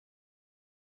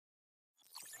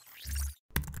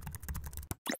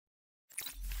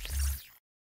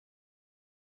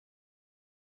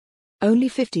Only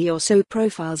 50 or so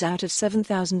profiles out of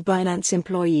 7,000 Binance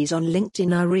employees on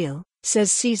LinkedIn are real, says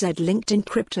CZ. LinkedIn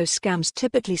crypto scams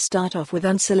typically start off with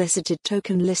unsolicited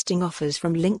token listing offers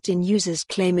from LinkedIn users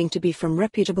claiming to be from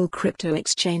reputable crypto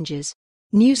exchanges.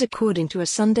 News according to a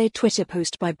Sunday Twitter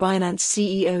post by Binance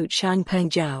CEO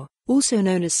Changpeng Zhao, also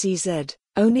known as CZ,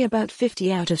 only about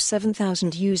 50 out of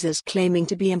 7,000 users claiming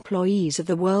to be employees of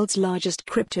the world's largest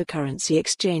cryptocurrency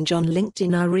exchange on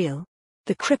LinkedIn are real.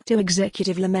 The crypto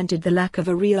executive lamented the lack of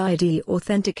a real ID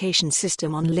authentication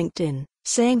system on LinkedIn,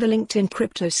 saying the LinkedIn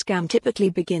crypto scam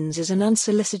typically begins as an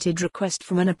unsolicited request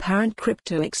from an apparent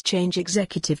crypto exchange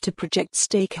executive to project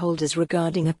stakeholders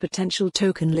regarding a potential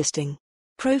token listing.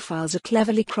 Profiles are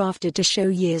cleverly crafted to show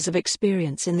years of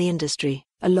experience in the industry,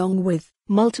 along with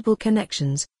multiple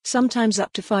connections, sometimes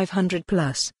up to 500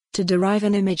 plus, to derive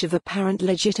an image of apparent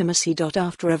legitimacy.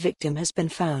 After a victim has been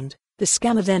found, the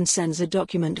scammer then sends a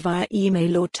document via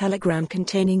email or telegram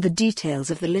containing the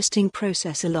details of the listing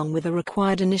process along with a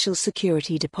required initial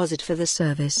security deposit for the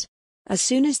service. As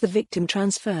soon as the victim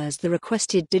transfers the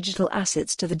requested digital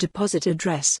assets to the deposit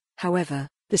address, however,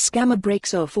 the scammer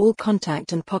breaks off all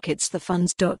contact and pockets the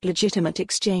funds. Legitimate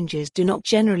exchanges do not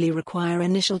generally require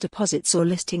initial deposits or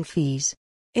listing fees.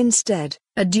 Instead,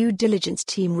 a due diligence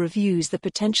team reviews the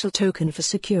potential token for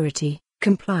security,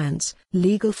 compliance,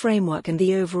 legal framework and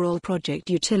the overall project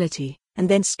utility, and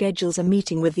then schedules a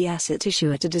meeting with the asset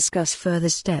issuer to discuss further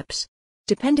steps.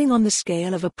 Depending on the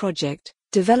scale of a project,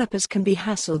 developers can be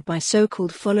hassled by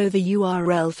so-called follow the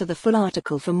URL for the full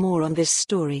article. For more on this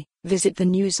story, visit the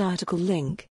news article link.